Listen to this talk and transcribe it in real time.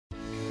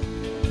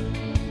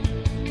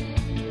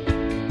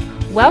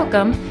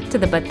Welcome to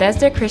the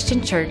Bethesda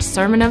Christian Church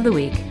Sermon of the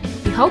Week.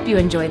 We hope you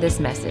enjoy this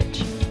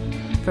message.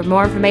 For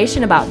more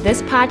information about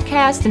this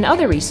podcast and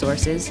other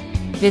resources,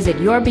 visit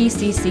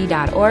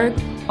yourbcc.org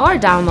or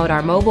download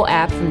our mobile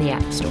app from the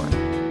App Store.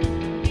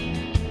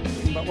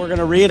 But we're going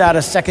to read out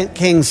of 2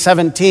 Kings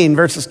 17,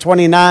 verses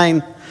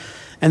 29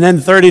 and then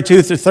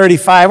 32 through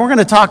 35. We're going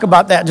to talk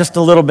about that just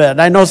a little bit.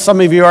 I know some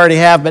of you already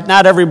have, but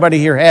not everybody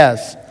here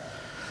has.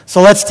 So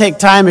let's take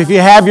time. If you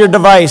have your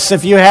device,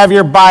 if you have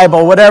your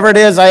Bible, whatever it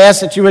is, I ask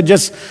that you would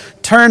just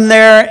turn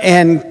there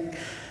and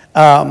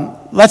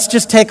let's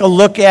just take a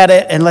look at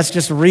it and let's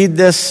just read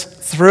this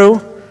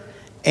through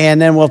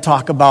and then we'll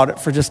talk about it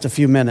for just a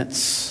few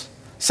minutes.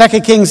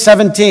 2 Kings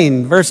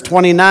 17, verse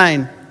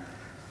 29,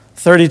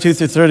 32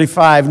 through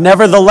 35.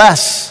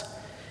 Nevertheless,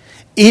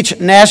 each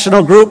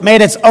national group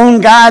made its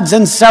own gods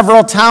in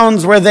several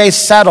towns where they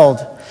settled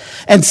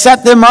and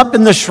set them up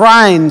in the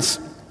shrines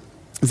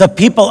the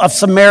people of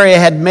Samaria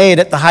had made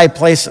at the high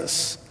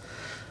places.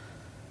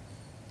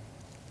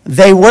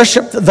 They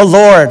worshiped the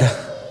Lord,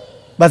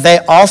 but they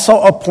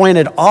also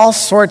appointed all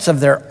sorts of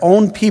their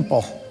own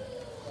people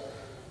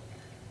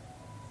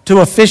to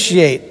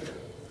officiate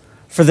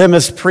for them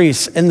as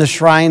priests in the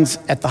shrines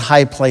at the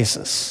high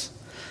places.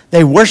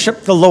 They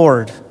worshiped the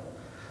Lord,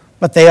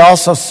 but they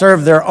also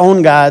served their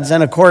own gods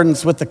in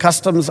accordance with the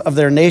customs of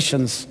their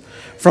nations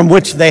from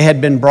which they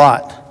had been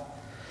brought.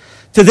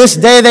 To this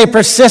day, they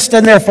persist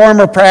in their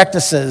former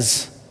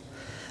practices.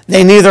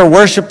 They neither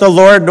worship the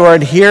Lord nor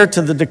adhere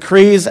to the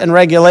decrees and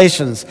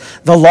regulations,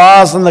 the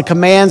laws and the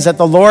commands that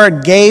the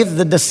Lord gave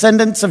the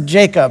descendants of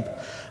Jacob,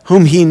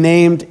 whom he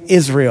named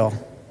Israel.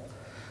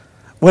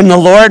 When the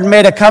Lord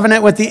made a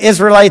covenant with the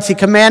Israelites, he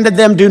commanded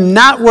them, do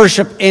not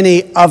worship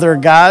any other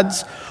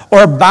gods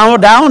or bow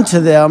down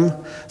to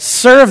them,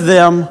 serve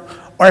them,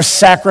 or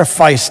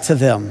sacrifice to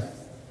them.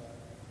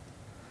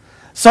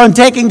 So I'm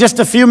taking just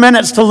a few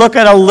minutes to look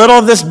at a little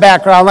of this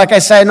background. Like I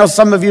say, I know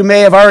some of you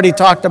may have already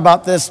talked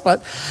about this,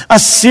 but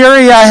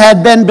Assyria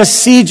had been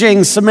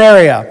besieging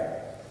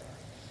Samaria.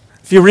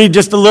 If you read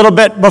just a little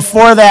bit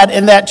before that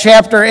in that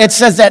chapter, it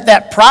says that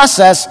that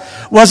process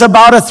was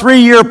about a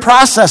 3-year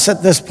process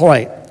at this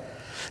point.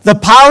 The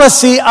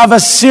policy of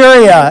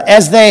Assyria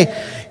as they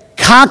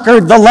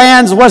conquered the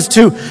lands was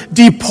to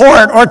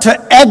deport or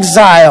to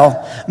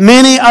exile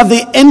many of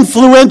the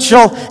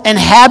influential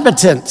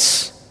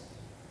inhabitants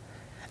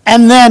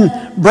and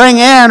then bring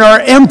in or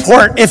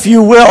import, if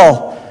you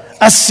will,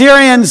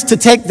 Assyrians to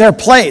take their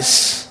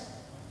place.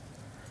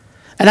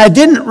 And I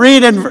didn't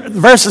read in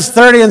verses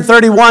 30 and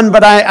 31,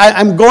 but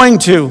I'm going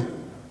to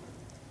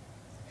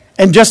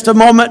in just a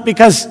moment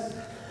because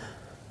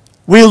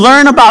we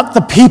learn about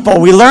the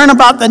people. We learn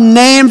about the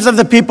names of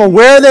the people,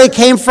 where they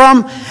came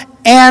from,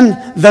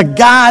 and the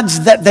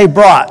gods that they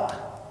brought.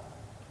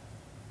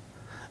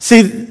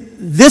 See,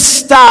 this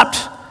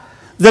stopped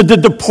the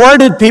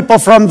deported people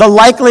from the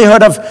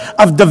likelihood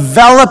of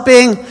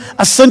developing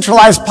a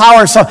centralized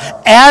power. So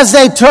as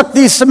they took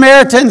these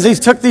Samaritans, they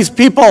took these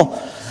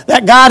people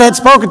that God had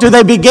spoken to,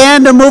 they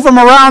began to move them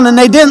around, and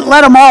they didn't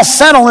let them all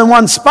settle in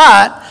one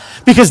spot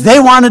because they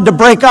wanted to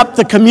break up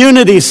the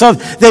community. So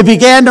they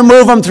began to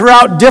move them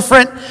throughout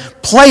different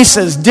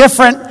places,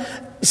 different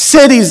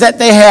cities that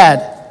they had.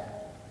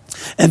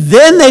 And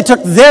then they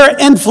took their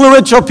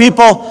influential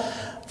people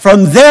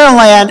from their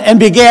land and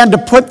began to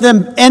put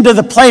them into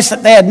the place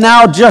that they had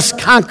now just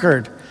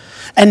conquered.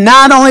 And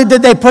not only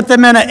did they put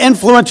them in an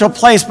influential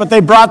place, but they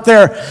brought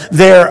their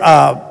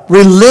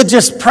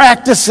religious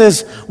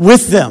practices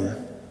with them.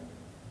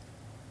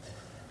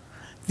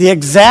 The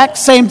exact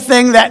same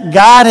thing that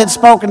God had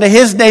spoken to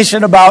his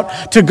nation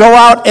about to go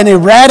out and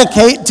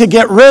eradicate, to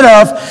get rid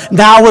of,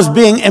 now was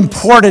being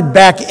imported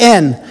back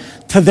in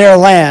to their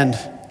land.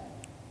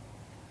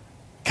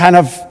 Kind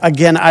of,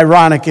 again,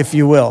 ironic, if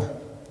you will.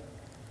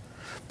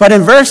 But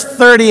in verse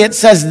 30, it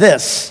says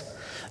this: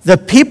 the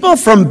people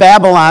from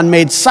Babylon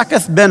made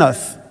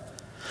Succoth-Benoth,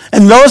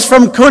 and those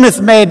from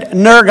Cunath made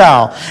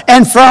Nergal,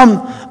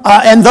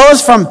 and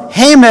those from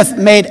Hamath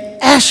made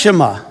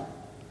Ashima,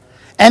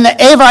 and the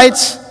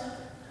Avites,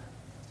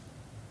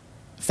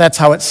 if that's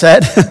how it's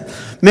said,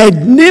 made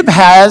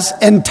Nibhaz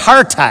and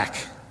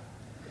Tartak,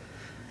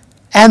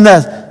 and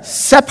the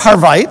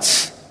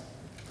Sepharvites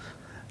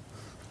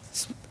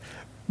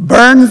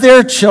burned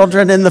their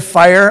children in the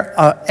fire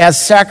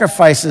as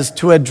sacrifices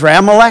to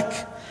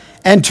Adramelech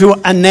and to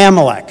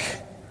Anamelech,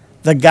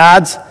 the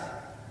gods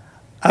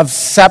of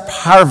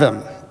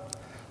Sepharvaim.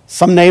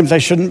 Some names I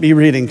shouldn't be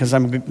reading because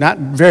I'm not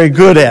very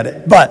good at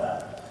it.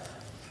 But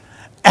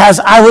as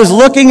I was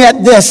looking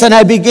at this and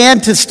I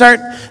began to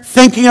start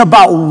thinking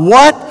about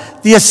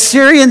what the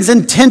Assyrians'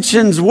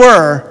 intentions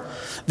were,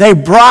 they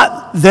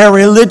brought their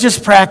religious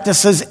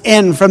practices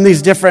in from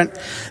these different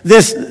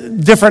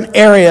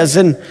areas.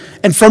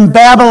 And from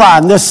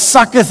Babylon, this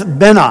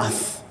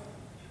Succoth-Benoth.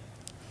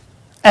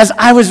 As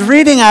I was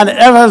reading on it,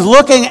 as I was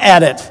looking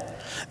at it,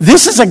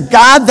 this is a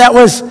god that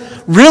was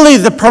really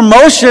the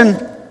promotion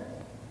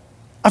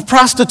of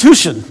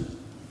prostitution.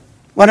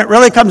 when it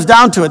really comes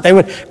down to it. They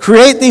would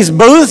create these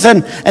booths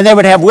and they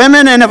would have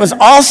women, and it was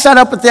all set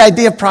up with the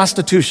idea of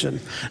prostitution.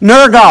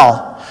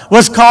 Nergal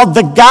was called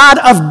the god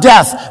of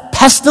death,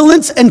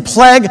 pestilence and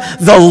plague,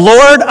 the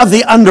lord of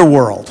the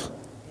underworld.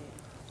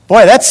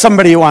 Boy, that's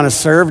somebody you want to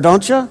serve,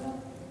 don't you?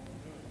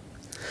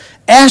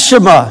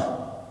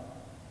 Ashima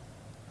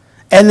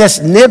and this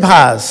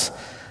Nibhaz.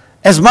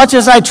 As much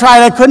as I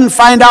tried, I couldn't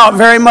find out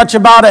very much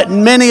about it.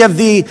 And many of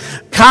the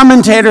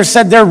commentators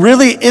said there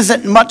really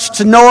isn't much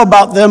to know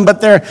about them,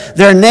 but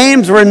their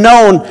names were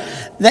known.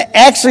 They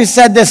actually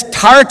said this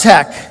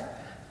Tartek,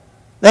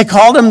 they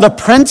called him the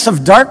Prince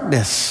of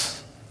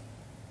Darkness.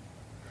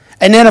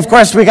 And then, of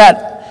course, we got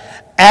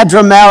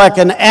Adramelech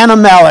and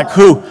Anamelech,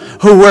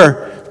 who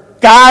were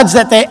gods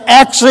that they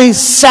actually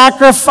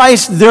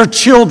sacrificed their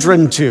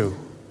children to.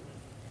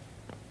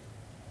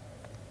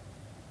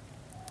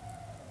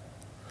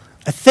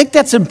 I think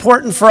that's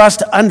important for us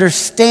to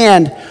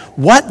understand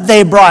what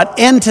they brought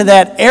into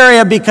that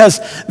area,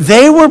 because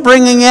they were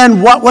bringing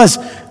in what was,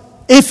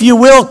 if you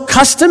will,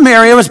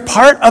 customary. It was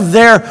part of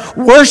their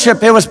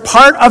worship. It was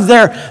part of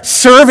their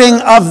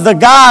serving of the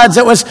gods.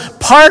 It was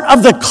part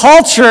of the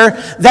culture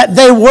that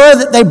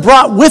they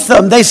brought with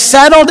them. They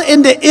settled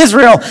into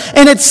Israel,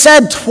 and it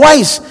said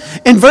twice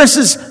in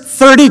verses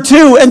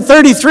 32 and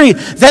 33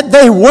 that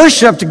they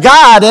worshiped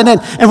God.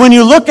 And when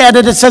you look at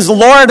it, it says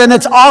Lord, and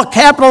it's all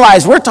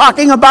capitalized. We're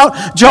talking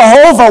about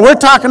Jehovah. We're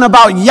talking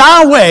about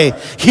Yahweh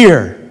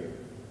here.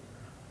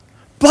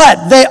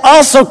 But they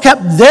also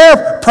kept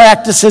their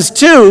practices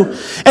too.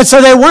 And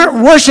so they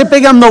weren't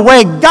worshiping him the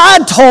way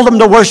God told them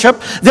to worship.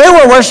 They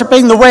were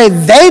worshiping the way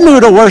they knew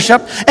to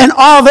worship. And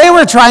all they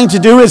were trying to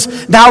do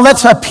is, now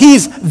let's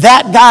appease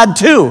that God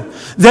too.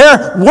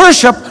 Their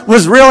worship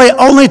was really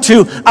only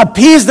to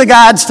appease the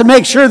gods, to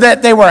make sure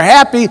that they were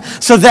happy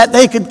so that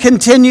they could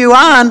continue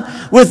on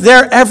with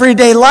their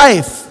everyday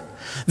life.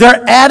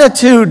 Their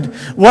attitude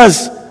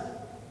was,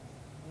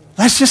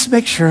 let's just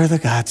make sure the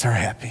gods are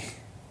happy.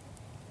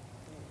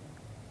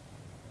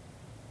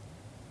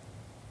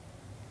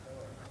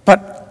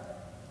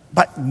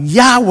 But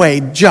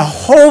Yahweh,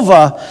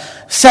 Jehovah,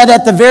 said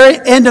at the very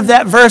end of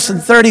that verse in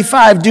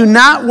 35, do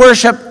not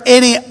worship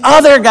any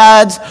other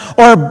gods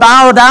or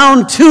bow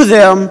down to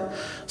them,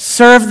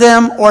 serve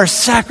them, or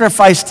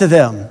sacrifice to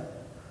them.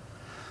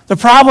 The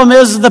problem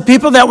is the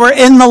people that were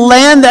in the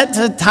land at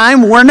the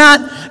time were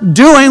not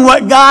doing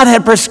what God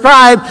had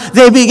prescribed.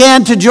 They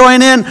began to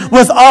join in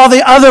with all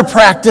the other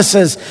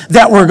practices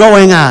that were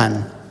going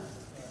on.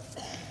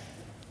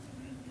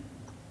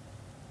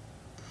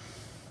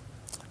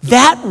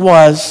 That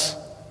was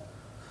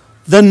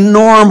the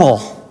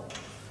normal,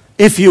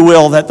 if you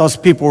will, that those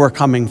people were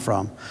coming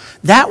from.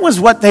 That was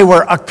what they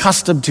were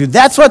accustomed to.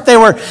 That's what they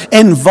were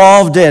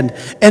involved in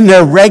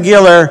their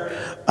regular,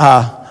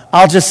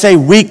 I'll just say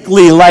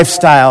weekly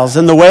lifestyles,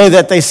 in the way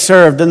that they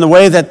served, in the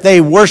way that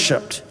they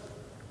worshiped.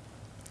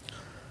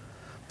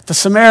 The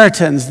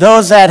Samaritans,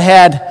 those that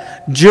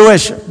had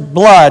Jewish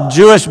blood,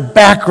 Jewish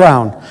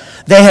background,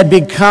 they had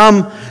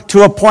become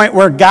to a point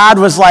where God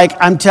was like,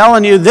 I'm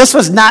telling you, this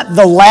was not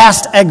the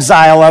last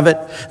exile of it.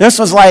 This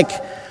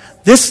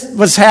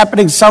was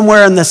happening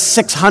somewhere in the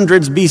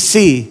 600s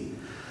BC,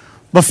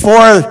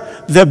 before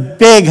the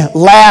big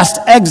last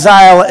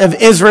exile of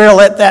Israel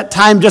at that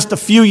time, just a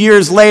few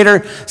years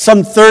later,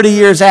 some 30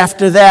 years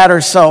after that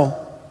or so.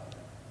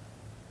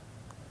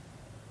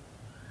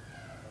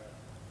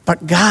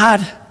 But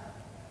God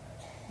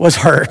was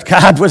hurt.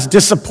 God was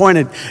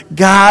disappointed.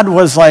 God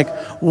was like,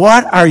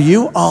 what are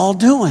you all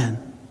doing?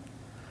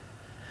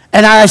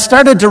 And I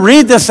started to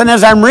read this, and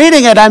as I'm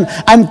reading it,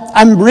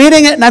 I'm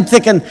reading it, and I'm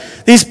thinking,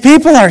 these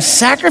people are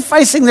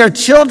sacrificing their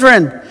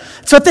children.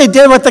 That's what they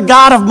did with the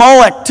god of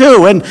Moloch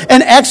too. And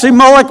actually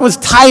Moloch was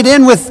tied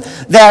in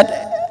with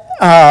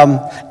that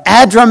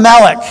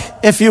Adramelech,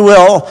 if you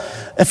will,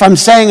 if I'm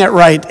saying it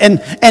right.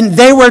 And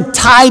they were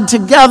tied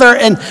together,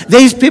 and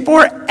these people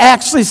were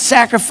actually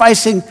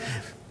sacrificing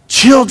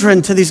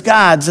children to these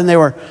gods, and they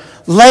were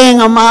laying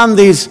them on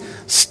these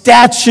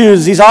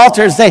statues, these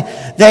altars.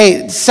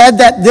 They said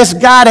that this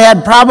god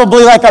had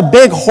probably like a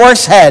big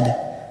horse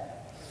head,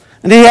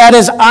 and he had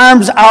his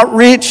arms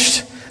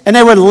outreached, and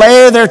they would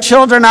lay their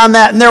children on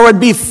that, and there would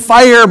be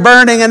fire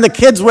burning, and the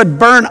kids would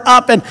burn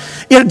up, and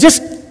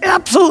just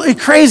absolutely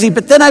crazy.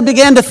 But then I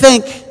began to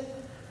think,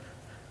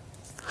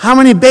 how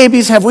many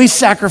babies have we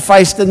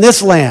sacrificed in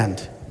this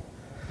land?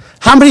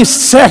 How many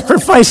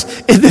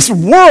sacrificed in this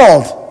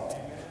world?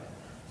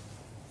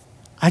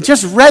 I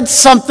just read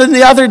something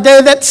the other day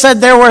that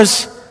said there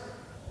was,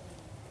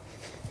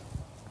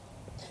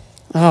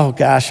 oh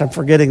gosh, I'm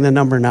forgetting the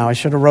number now. I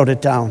should have wrote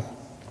it down.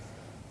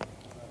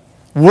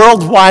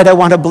 Worldwide, I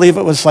want to believe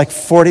it was like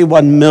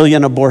 41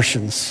 million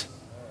abortions.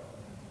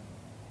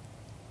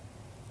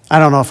 I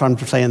don't know if I'm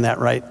saying that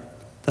right,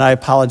 and I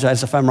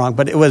apologize if I'm wrong,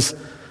 but it was,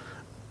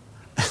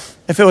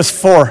 if it was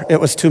 4,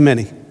 it was too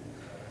many.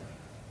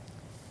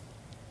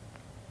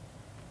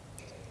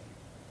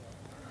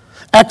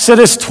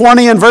 Exodus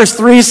 20 and verse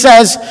 3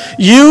 says,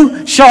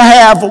 you shall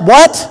have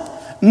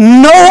what?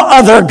 No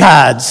other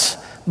gods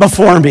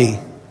before me.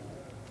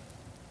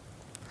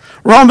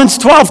 Romans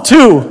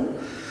 12:2.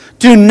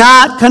 Do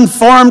not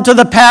conform to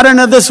the pattern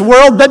of this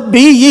world, but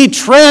be ye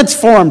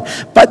transformed.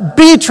 But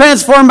be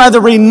transformed by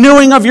the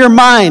renewing of your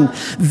mind.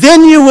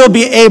 Then you will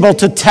be able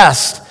to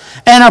test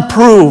and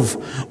approve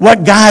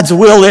what God's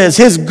will is,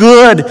 his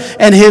good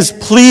and his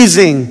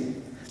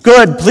pleasing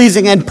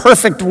and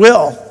perfect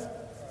will.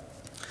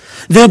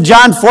 Then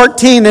John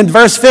 14 and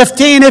verse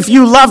 15, if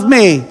you love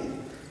me,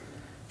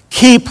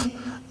 keep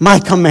my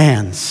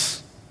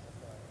commands.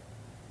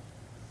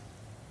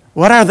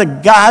 What are the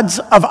gods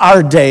of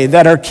our day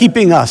that are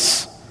keeping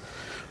us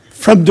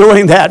from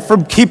doing that,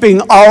 from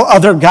keeping all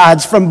other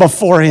gods from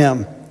before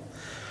him?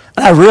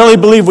 And I really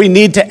believe we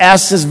need to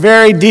ask this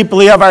very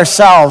deeply of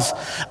ourselves.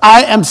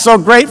 I am so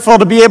grateful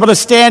to be able to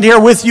stand here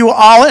with you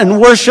all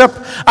and worship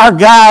our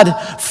God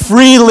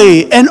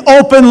freely and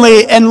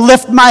openly and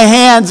lift my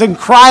hands and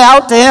cry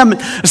out to him,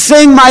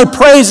 sing my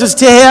praises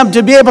to him,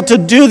 to be able to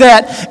do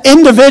that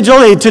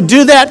individually, to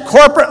do that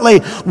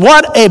corporately.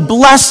 What a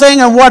blessing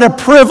and what a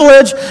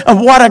privilege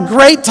and what a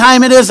great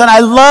time it is. And I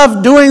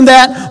love doing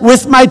that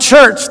with my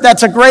church.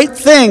 That's a great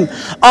thing,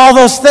 all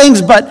those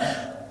things, but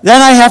then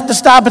I have to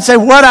stop and say,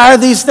 what are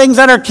these things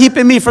that are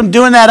keeping me from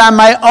doing that on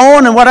my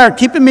own? And what are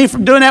keeping me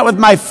from doing that with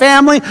my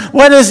family?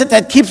 What is it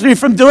that keeps me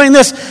from doing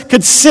this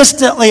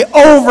consistently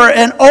over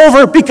and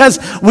over? Because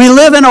we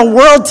live in a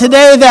world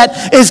today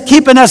that is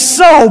keeping us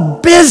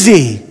so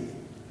busy.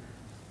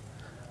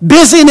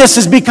 Busyness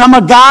has become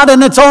a god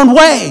in its own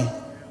way.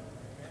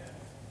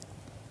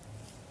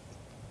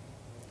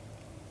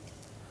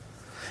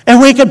 And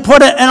we could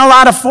put it in a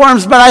lot of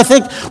forms, but I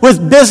think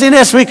with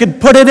busyness, we could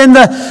put it in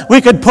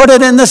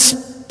the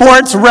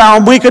sports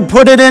realm. We could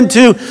put it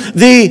into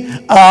the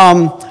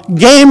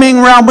gaming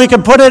realm.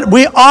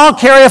 We all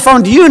carry a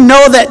phone. Do you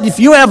know that if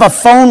you have a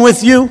phone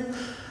with you,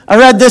 I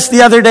read this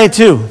the other day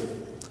too.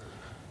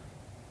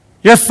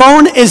 Your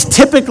phone is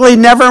typically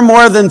never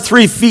more than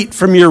 3 feet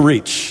from your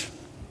reach.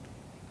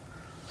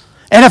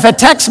 And if a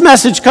text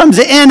message comes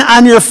in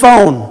on your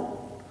phone,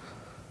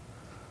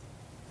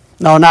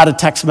 no, not a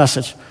text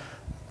message.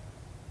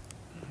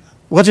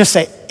 We'll just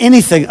say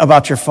anything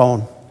about your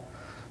phone.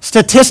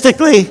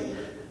 Statistically,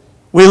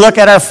 we look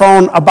at our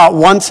phone about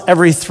once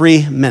every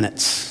 3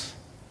 minutes.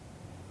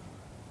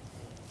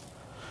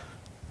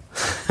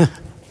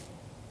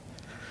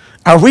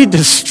 Are we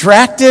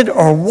distracted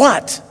or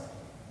what?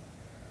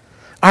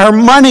 Our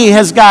money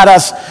has got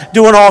us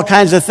doing all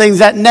kinds of things.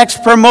 That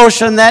next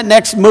promotion, that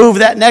next move,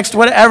 that next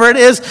whatever it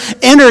is.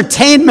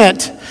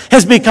 Entertainment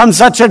has become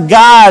such a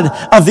god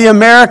of the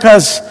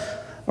Americas,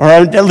 or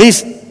at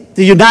least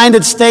the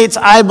United States.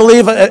 I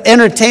believe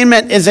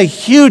entertainment is a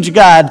huge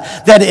god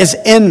that is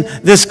in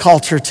this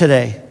culture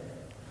today.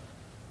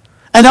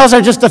 And those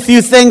are just a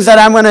few things that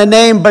I'm going to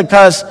name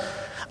because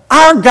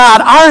our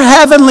God, our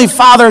Heavenly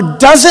Father,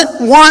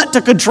 doesn't want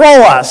to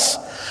control us,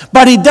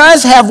 but he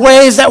does have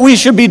ways that we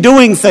should be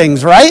doing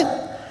things, right?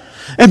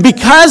 And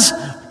because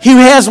he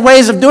has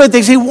ways of doing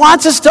things, he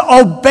wants us to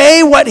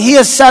obey what he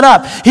has set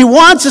up. He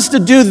wants us to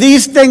do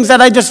these things that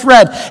I just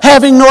read.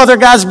 Having no other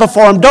gods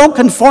before him. Don't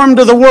conform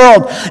to the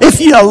world. If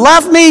you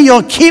love me,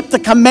 you'll keep the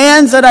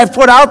commands that I've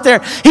put out there.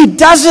 He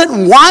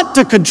doesn't want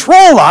to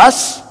control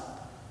us.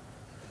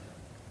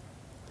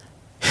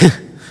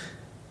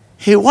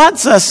 He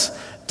wants us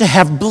to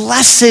have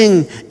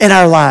blessing in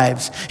our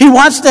lives. He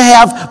wants to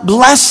have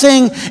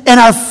blessing in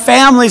our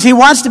families. He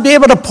wants to be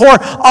able to pour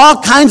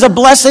all kinds of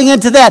blessing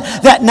into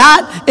that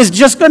not is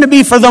just going to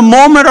be for the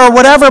moment or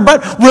whatever,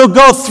 but we'll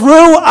go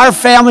through our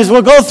families,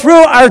 we'll go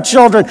through our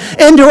children,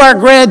 into our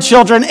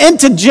grandchildren,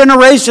 into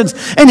generations,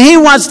 and he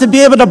wants to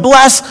be able to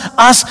bless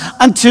us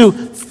unto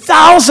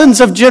thousands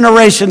of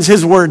generations,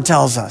 his word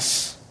tells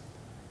us.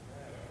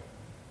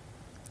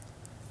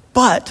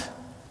 But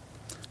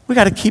we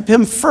got to keep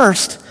him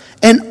first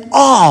in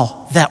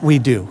all that we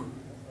do.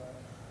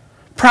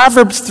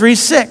 Proverbs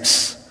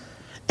 3:6.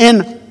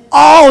 In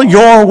all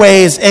your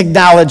ways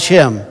acknowledge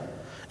him.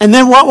 And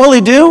then what will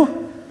he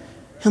do?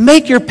 He'll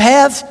make your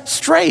paths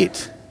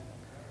straight.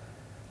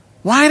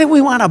 Why do we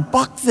want to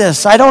buck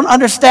this? I don't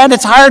understand.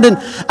 It's hard, and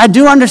I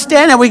do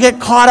understand that we get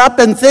caught up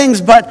in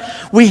things, but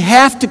we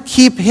have to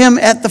keep him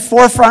at the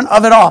forefront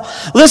of it all.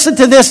 Listen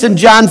to this in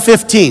John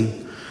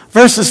 15,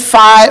 verses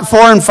 4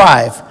 and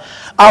 5.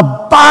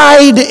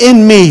 Abide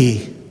in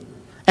me,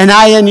 and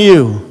I in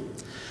you.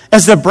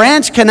 As the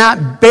branch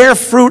cannot bear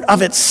fruit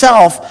of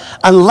itself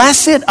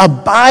unless it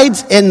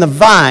abides in the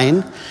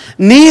vine,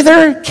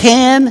 neither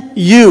can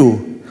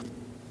you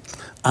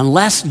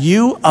unless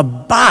you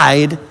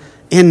abide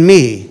in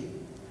me.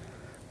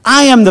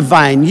 I am the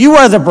vine, you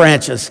are the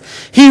branches.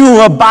 He who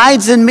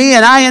abides in me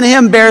and I in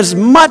him bears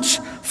much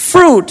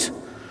fruit.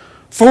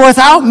 For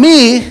without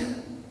me,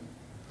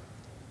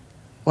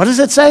 what does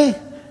it say?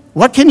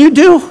 What can you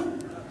do?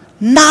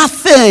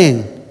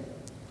 Nothing.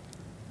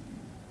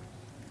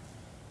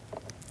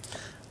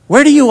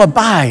 Where do you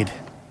abide?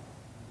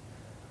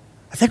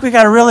 I think we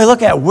got to really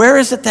look at where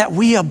is it that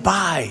we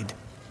abide.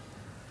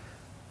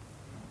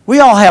 We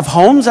all have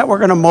homes that we're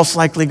going to most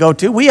likely go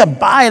to. We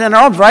abide in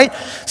our homes, right?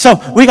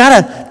 So we got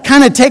to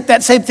kind of take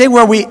that same thing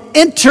where we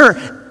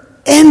enter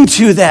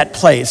into that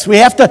place. We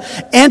have to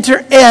enter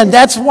in.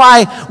 That's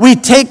why we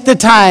take the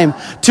time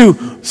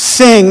to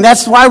sing.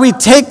 That's why we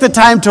take the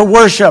time to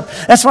worship.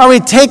 That's why we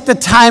take the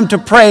time to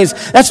praise.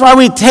 That's why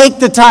we take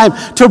the time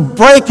to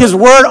break his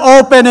word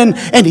open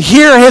and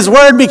hear his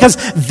word, because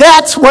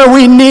that's where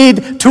we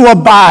need to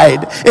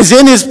abide, is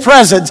in his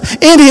presence,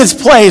 in his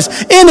place,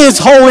 in his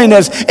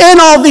holiness, in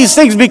all these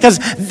things, because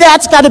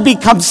that's got to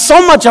become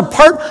so much a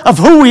part of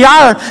who we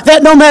are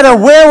that no matter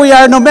where we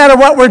are, no matter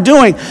what we're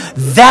doing,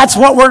 that's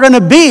what we're going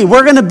to be.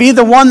 We're going to be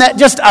the one that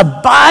just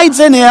abides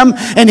in him,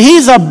 and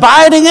he's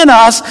abiding in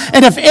us.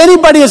 And if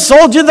anybody has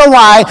sold you the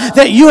lie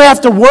that you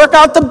have to work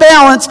out the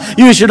balance,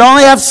 you should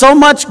only have so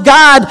much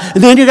God,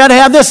 and then you got to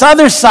have this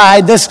other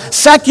side, this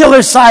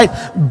secular side,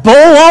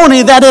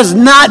 baloney, that is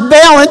not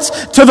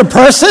balanced to the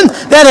person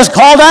that is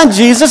called on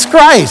Jesus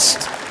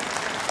Christ.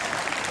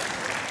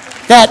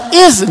 That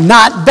is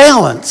not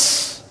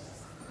balance.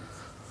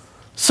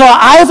 So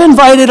I've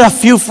invited a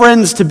few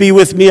friends to be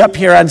with me up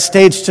here on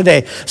stage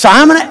today. So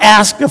I'm going to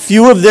ask a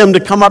few of them to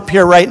come up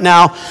here right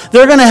now.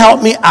 They're going to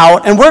help me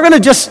out, and we're going to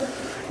just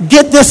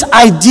get this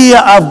idea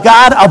of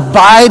God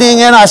abiding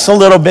in us a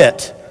little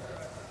bit.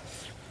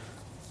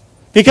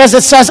 Because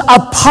it says,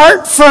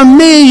 apart from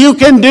me, you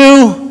can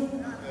do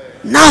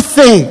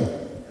nothing.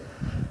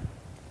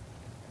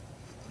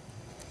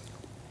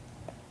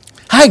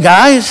 Hi,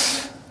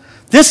 guys.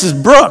 This is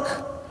Brooke.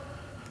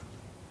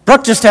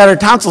 Brooke just had her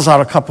tonsils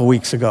out a couple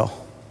weeks ago.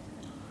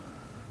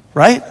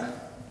 Right?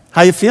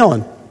 How you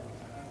feeling?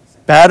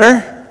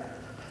 Better?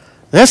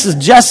 This is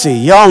Jesse.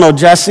 Y'all know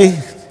Jesse.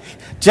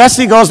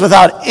 Jesse goes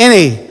without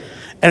any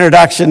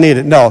introduction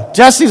needed. No,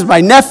 Jesse's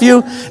my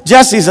nephew.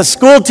 Jesse's a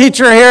school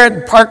teacher here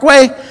at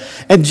Parkway.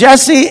 And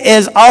Jesse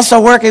is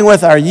also working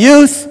with our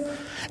youth.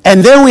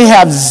 And then we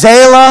have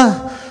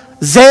Zayla.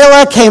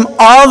 Zayla came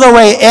all the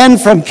way in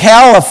from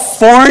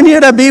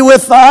California to be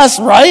with us,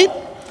 right?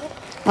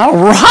 All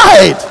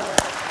right.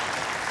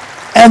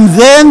 And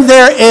then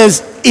there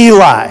is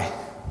Eli,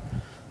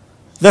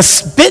 the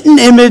spitting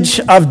image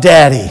of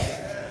Daddy.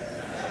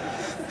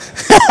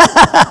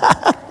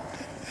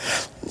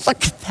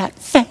 Look at that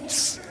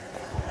face.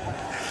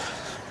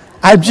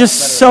 I'm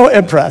just so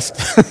impressed.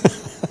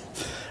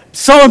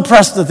 So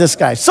impressed with this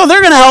guy. So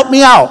they're going to help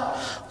me out.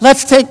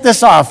 Let's take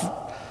this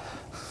off.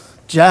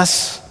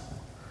 Jess,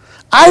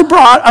 I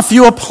brought a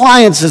few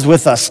appliances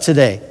with us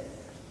today.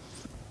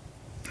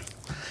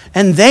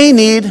 And they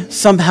need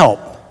some help.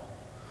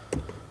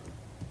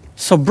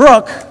 So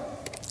Brooke,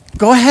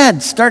 go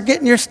ahead, start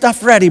getting your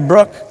stuff ready,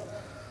 Brooke.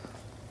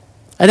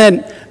 And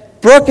then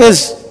Brooke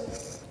is,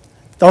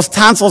 those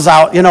tonsils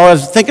out, I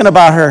was thinking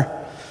about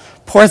her.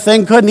 Poor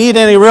thing, couldn't eat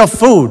any real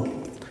food.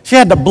 She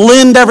had to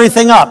blend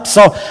everything up.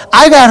 So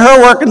I got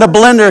her working the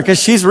blender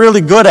because she's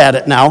really good at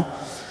it now.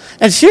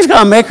 And she's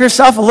going to make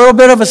herself a little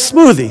bit of a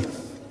smoothie.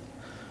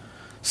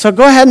 So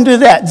go ahead and do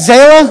that.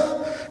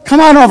 Zayla, come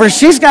on over.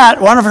 She's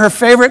got one of her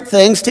favorite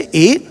things to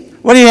eat.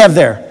 What do you have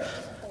there?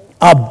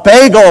 A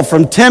bagel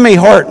from Timmy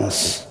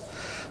Hortons.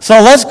 So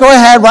let's go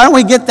ahead. Why don't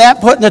we get that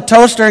put in the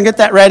toaster and get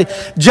that ready?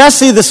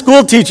 Jesse, the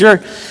school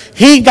teacher,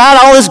 he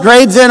got all his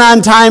grades in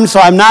on time, so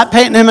I'm not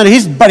painting him,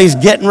 but he's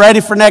getting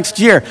ready for next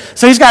year.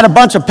 So he's got a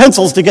bunch of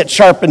pencils to get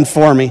sharpened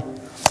for me.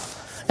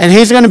 And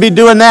he's going to be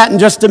doing that in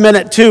just a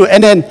minute, too.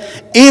 And then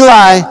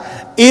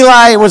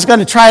Eli was going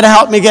to try to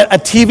help me get a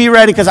TV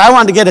ready, because I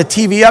wanted to get a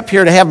TV up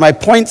here to have my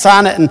points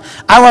on it, and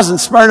I wasn't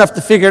smart enough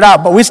to figure it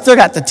out, but we still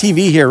got the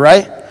TV here,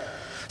 right?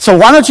 So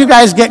why don't you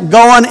guys get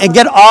going and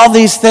get all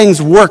these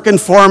things working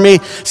for me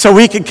so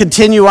we can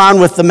continue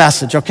on with the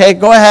message, okay?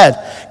 Go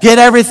ahead. Get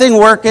everything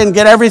working,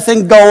 get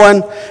everything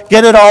going,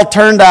 get it all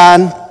turned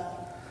on.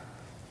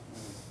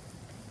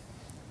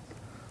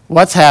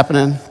 What's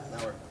happening?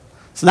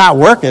 It's not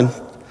working.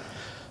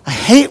 I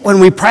hate when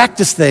we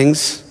practice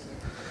things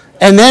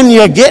and then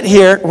you get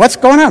here. What's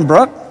going on,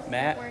 Brooke?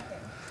 Matt.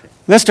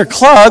 Mr.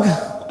 Klug.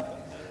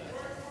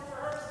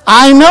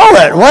 I know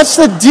it. What's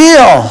the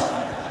deal?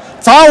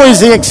 It's always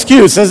the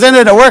excuse, isn't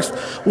it? It works.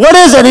 What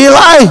is it,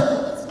 Eli?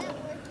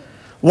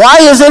 Why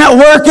isn't it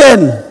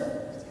working?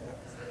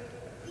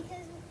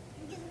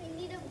 Because we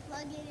need to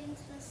plug it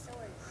into the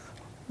source.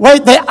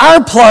 Wait, they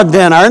are plugged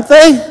in, aren't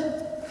they?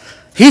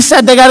 He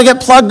said they got to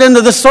get plugged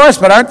into the source,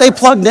 but aren't they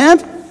plugged in?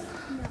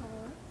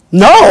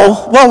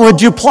 No? Well,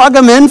 would you plug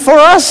them in for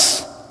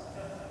us?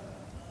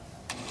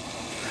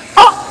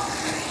 Oh!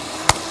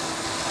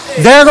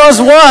 There goes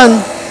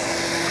one.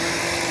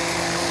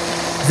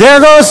 There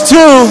goes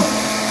two.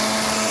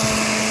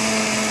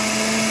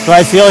 Do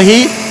I feel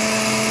heat?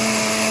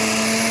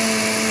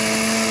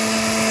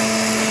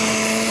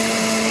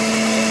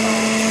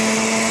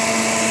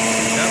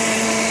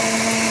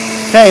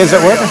 Okay, is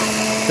it working?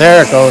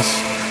 There it goes.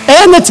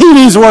 And the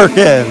TV's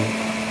working.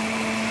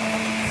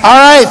 All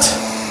right.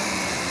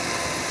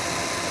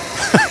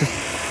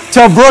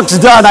 Till Brooke's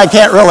done, I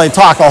can't really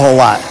talk a whole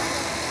lot.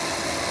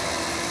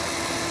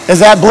 Is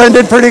that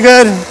blended pretty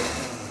good?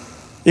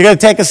 You going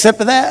to take a sip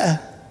of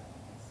that?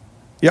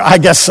 Yeah, I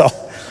guess so.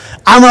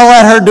 I'm going to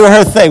let her do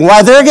her thing.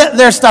 While they're getting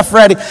their stuff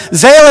ready,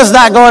 Zayla's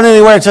not going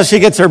anywhere until she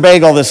gets her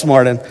bagel this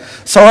morning.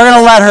 So we're going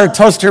to let her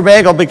toast her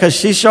bagel because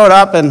she showed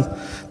up and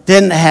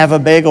didn't have a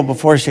bagel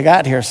before she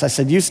got here. So I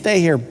said, you stay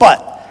here.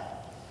 But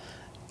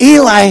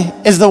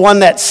Eli is the one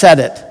that said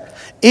it.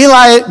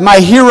 Eli, my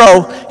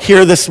hero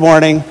here this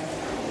morning,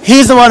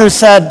 he's the one who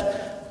said,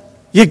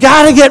 you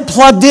got to get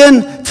plugged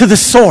in to the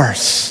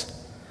source.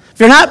 If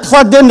you're not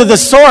plugged into the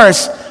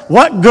source,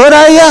 what good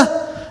are you?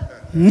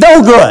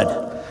 No good.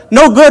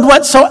 No good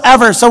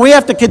whatsoever. So we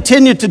have to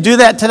continue to do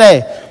that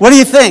today. What do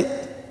you think?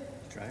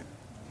 Try it.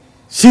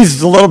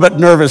 She's a little bit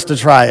nervous to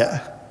try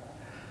it.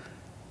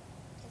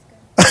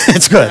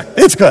 It's good.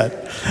 It's good.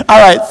 All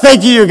right.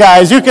 Thank you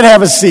guys. You can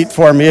have a seat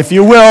for me, if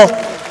you will.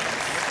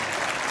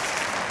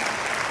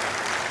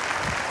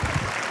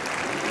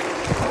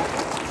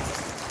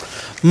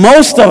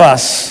 Most of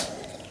us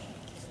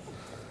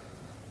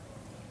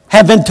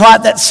have been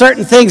taught that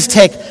certain things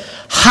take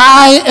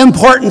high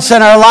importance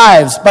in our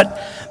lives,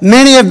 but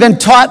many have been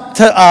taught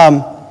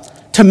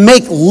to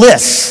make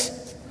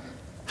lists.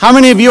 How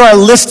many of you are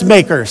list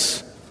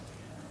makers?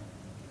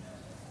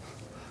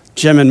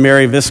 Jim and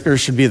Mary Visker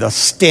should be the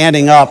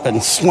standing up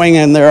and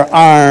swinging their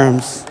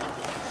arms.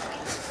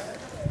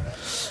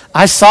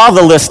 I saw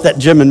the list that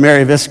Jim and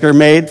Mary Visker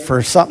made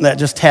for something that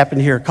just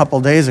happened here a couple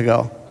days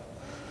ago.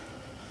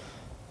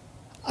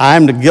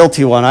 I'm the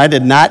guilty one. I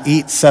did not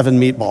eat 7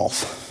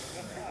 meatballs.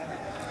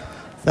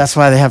 That's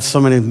why they have so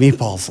many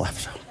meatballs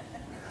left.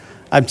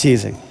 I'm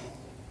teasing.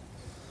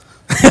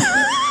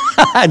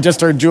 I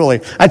just heard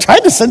Julie. I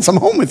tried to send some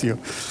home with you.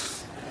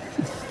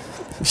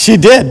 She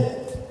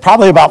did.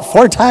 Probably about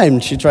 4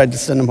 times she tried to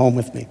send them home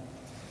with me.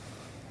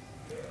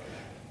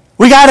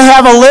 We got to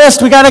have a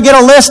list. We got to get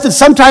a list. And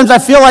sometimes I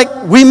feel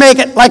like we make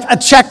it like a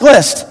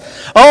checklist.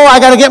 Oh, I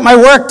got to get my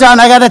work done.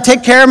 I got to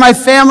take care of my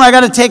family. I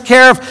got to take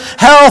care of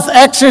health,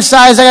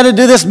 exercise. I got to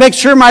do this, make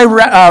sure my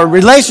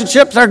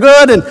relationships are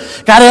good, and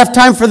got to have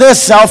time for this,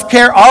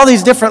 self-care, all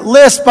these different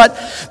lists. But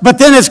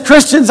then as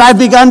Christians, I've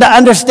begun to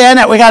understand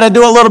that we got to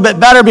do a little bit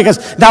better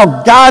because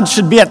now God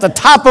should be at the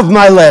top of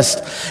my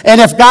list.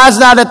 And if God's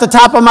not at the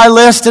top of my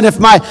list, and if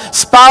my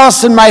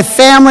spouse and my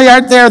family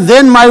aren't there,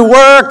 then my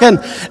work and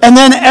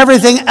then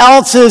everything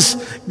else is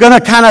going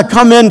to kind of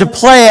come into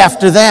play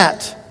after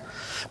that.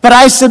 But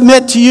I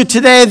submit to you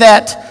today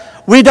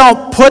that we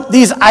don't put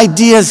these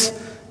ideas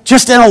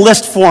just in a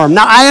list form.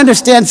 Now, I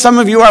understand some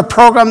of you are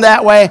programmed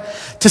that way.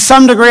 To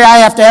some degree, I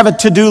have to have a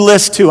to-do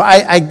list too.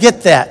 I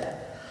get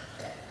that.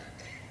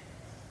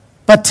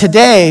 But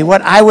today,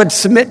 what I would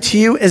submit to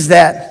you is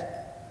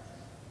that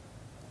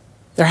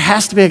there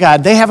has to be a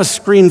God. They have a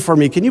screen for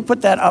me. Can you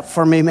put that up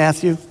for me,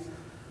 Matthew?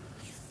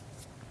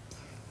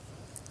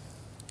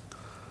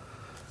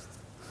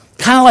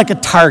 Kind of like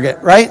a target,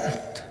 right?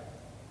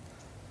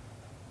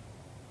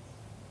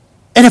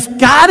 And if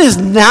God is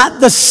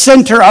not the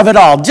center of it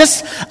all,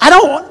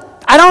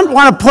 I don't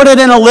want to put it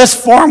in a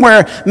list form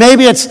where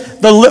maybe it's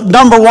the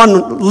number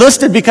one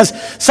listed, because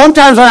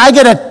sometimes when I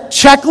get a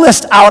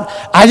checklist out,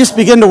 I just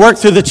begin to work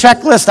through the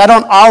checklist. I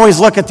don't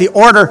always look at the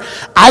order.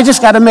 I just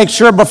got to make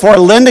sure before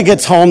Linda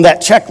gets home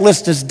that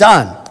checklist is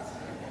done.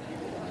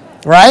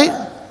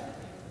 Right?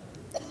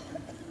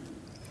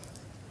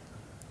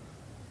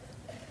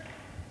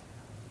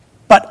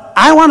 But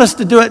I want us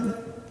to do it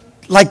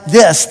like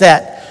this,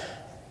 that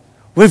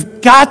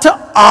we've got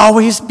to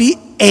always be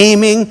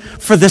aiming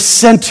for the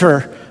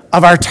center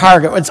of our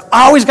target. It's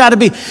always got to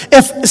be.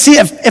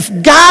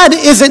 If God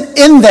isn't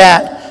in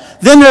that,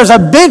 then there's a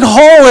big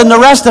hole in the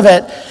rest of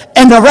it,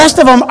 and the rest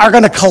of them are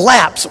going to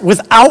collapse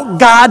without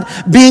God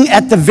being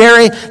at the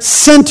very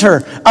center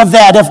of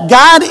that. If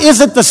God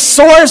isn't the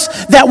source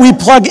that we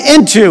plug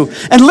into,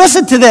 and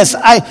listen to this,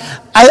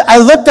 I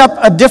looked up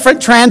a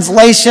different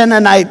translation,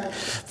 and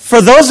for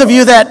those of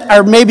you that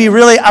are maybe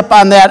really up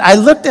on that, I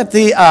looked at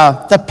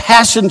the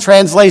Passion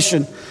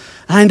Translation,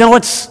 and I know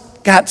it's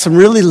got some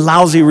really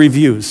lousy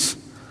reviews.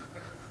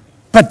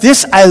 But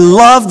I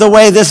love the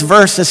way this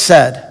verse is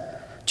said.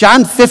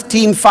 John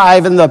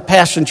 15:5 in the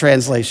Passion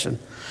Translation.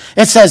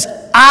 It says,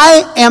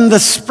 I am the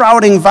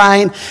sprouting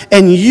vine,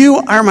 and you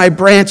are my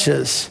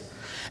branches.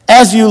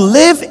 As you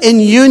live in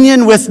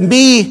union with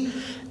me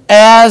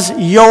as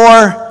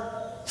your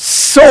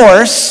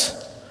source,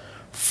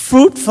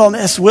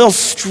 fruitfulness will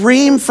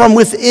stream from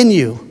within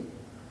you.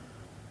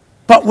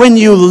 But when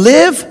you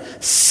live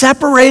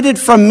separated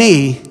from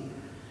me,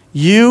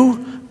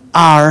 you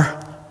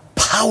are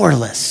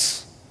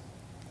powerless.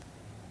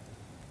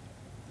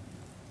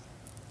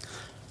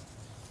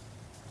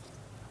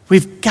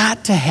 We've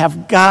got to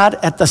have God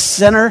at the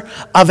center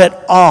of it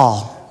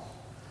all.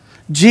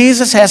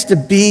 Jesus has to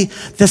be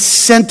the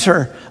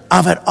center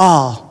of it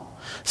all.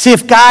 See,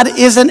 if God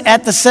isn't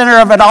at the center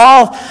of it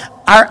all,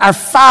 our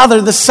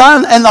Father, the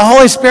Son, and the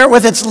Holy Spirit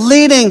with its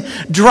leading,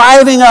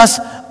 driving us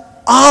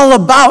all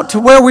about to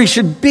where we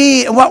should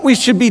be and what we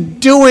should be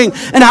doing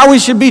and how we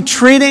should be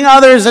treating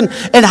others and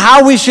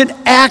how we should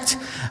act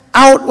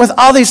out with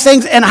all these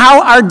things and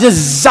how our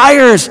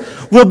desires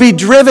will be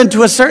driven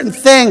to a certain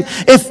thing.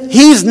 If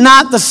he's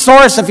not the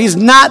source, if he's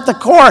not the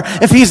core,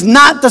 if he's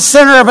not the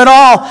center of it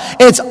all,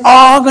 it's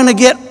all going to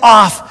get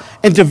off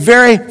into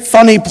very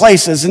funny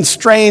places and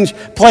strange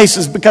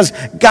places because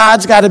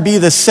God's got to be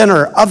the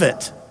center of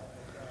it.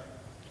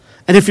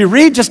 And if you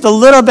read just a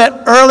little bit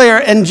earlier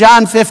in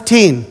John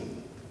 15,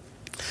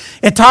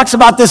 it talks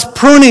about this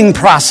pruning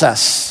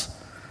process.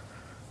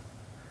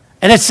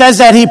 And it says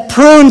that he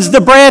prunes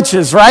the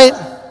branches, right?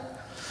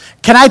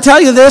 Can I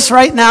tell you this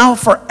right now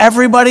for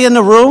everybody in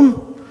the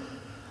room?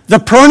 The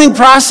pruning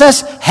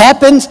process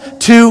happens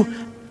to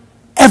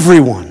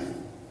everyone.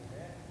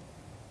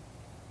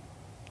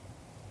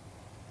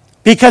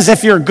 Because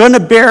if you're going to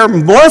bear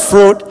more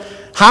fruit,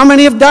 how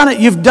many have done it?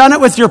 You've done it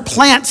with your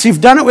plants.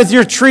 You've done it with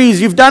your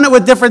trees. You've done it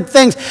with different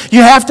things.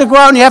 You have to go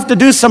out and you have to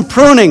do some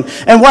pruning.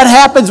 And what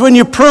happens when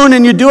you prune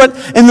and you do it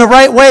in the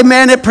right way,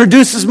 man, it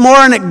produces more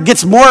and it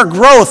gets more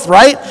growth,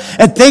 right?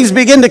 And things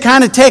begin to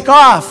kind of take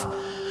off.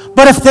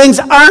 But if things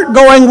aren't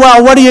going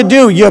well, what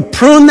do? You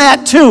prune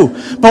that too.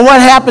 But what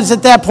happens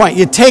at that point?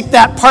 You take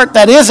that part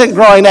that isn't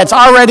growing, that's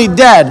already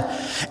dead.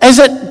 Is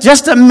it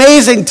just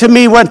amazing to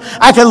me when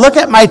I can look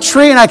at my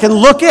tree and I can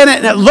look in it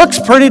and it looks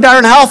pretty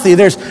darn healthy.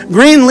 There's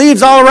green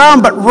leaves all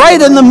around, but right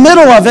in the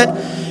middle of it,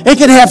 it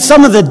can have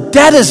some of the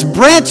deadest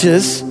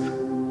branches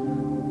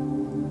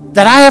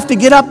that I have to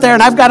get up there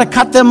and I've got to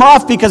cut them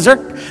off because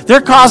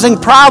they're causing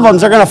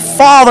problems. They're going to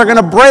fall, they're going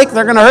to break,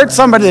 they're going to hurt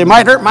somebody. They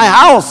might hurt my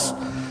house.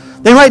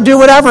 They might do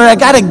whatever. I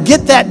got to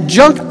get that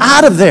junk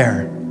out of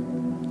there.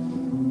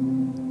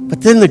 But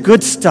then the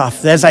good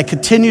stuff, as I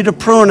continue to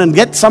prune and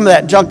get some of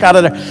that junk out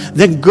of there,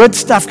 then good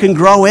stuff can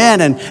grow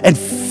in and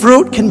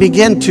fruit can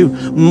begin to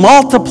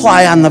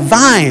multiply on the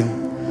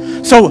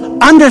vine. So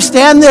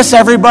understand this,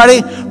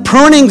 everybody.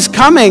 Pruning's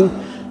coming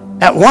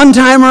at one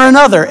time or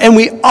another, and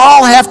we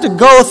all have to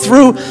go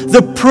through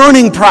the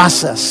pruning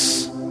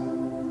process.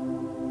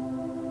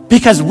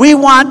 Because we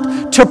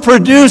want to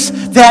produce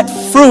that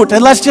fruit.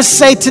 And let's just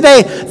say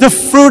today, the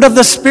fruit of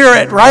the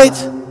Spirit, right?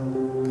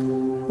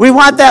 We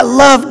want that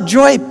love,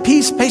 joy,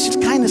 peace, patience,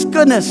 kindness,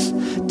 goodness,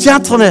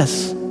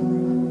 gentleness.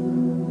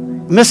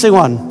 Missing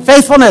one.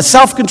 Faithfulness,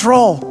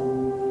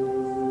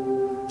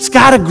 self-control. It's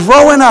got to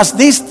grow in us.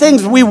 These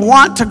things we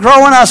want to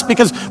grow in us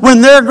because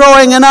when they're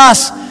growing in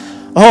us,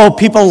 oh,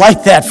 people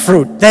like that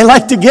fruit. They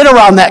like to get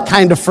around that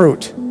kind of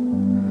fruit.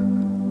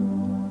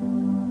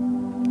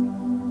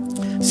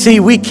 See,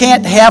 we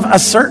can't have a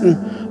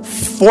certain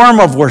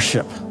form of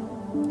worship.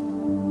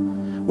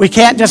 We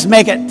can't just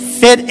make it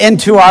fit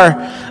into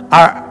our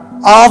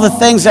all the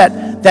things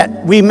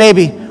that we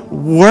maybe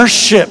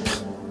worship.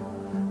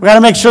 We got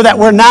to make sure that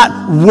we're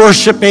not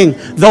worshiping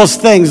those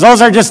things.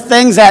 Those are just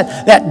things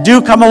that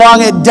do come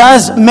along. It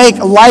does make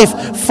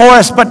life for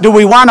us, but do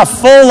we want a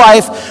full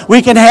life?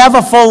 We can have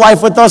a full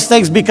life with those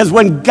things because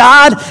when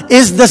God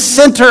is the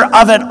center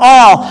of it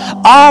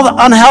all the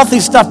unhealthy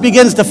stuff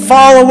begins to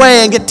fall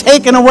away and get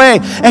taken away,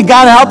 and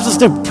God helps us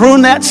to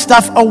prune that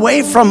stuff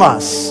away from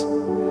us.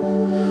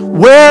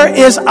 Where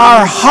is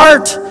our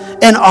heart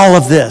in all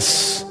of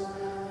this?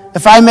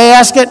 If I may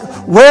ask it,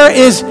 where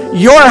is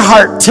your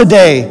heart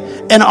today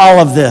in all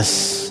of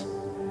this?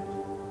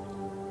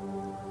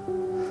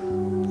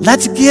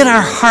 Let's get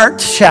our heart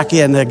check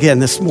in again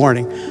this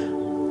morning.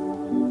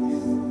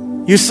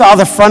 You saw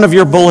the front of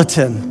your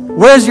bulletin.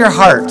 Where's your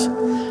heart?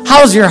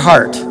 How's your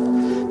heart?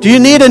 Do you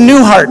need a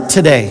new heart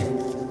today?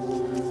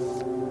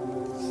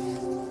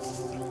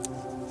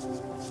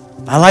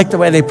 I like the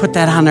way they put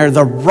that on there,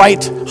 the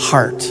right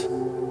heart.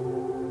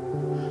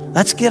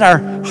 Let's get our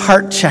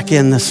heart check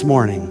in this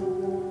morning.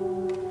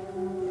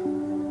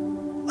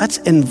 Let's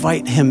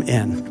invite him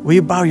in. Will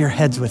you bow your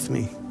heads with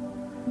me?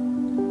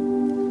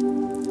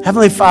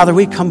 Heavenly Father,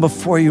 we come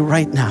before you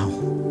right now.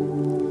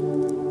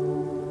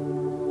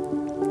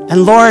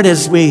 And Lord,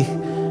 as we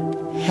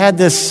had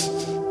this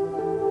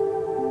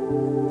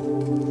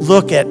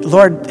look at,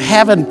 Lord,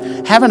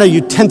 having a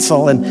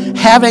utensil and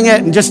having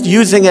it and just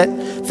using it,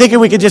 thinking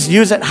we could just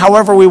use it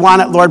however we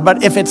want it, Lord.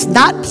 But if it's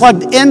not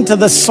plugged into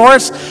the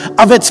source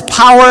of its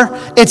power,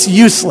 it's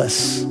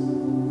useless.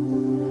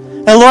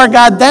 And Lord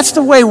God, that's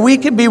the way we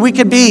could be.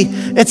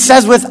 It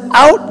says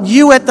without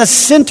you at the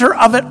center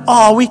of it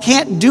all, we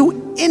can't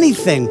do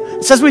anything.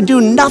 It says we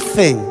do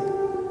nothing.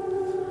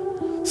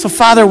 So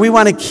Father, we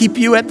want to keep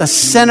you at the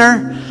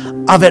center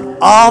of it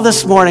all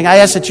this morning. I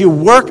ask that you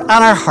work on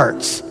our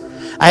hearts.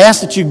 I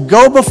ask that you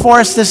go before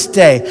us this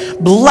day.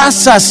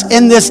 Bless us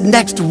in this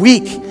next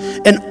week.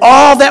 In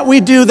all that we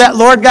do, that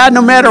Lord God,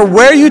 no matter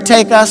where you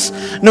take us,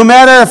 no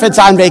matter if it's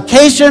on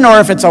vacation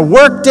or if it's a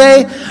work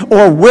day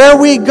or where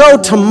we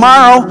go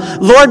tomorrow,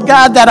 Lord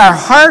God, that our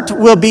heart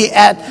will be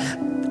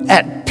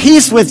at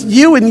peace with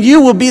you and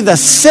you will be the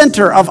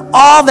center of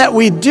all that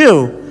we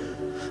do.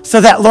 So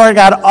that, Lord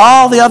God,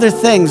 all the other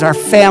things, our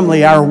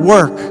family, our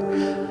work,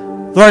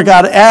 Lord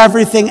God,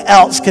 everything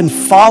else can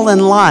fall in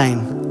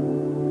line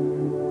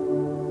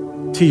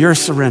to your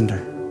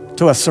surrender.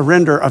 To a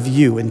surrender of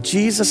you. In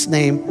Jesus'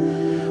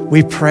 name,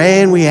 we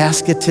pray and we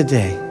ask it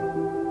today.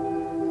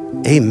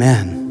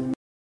 Amen.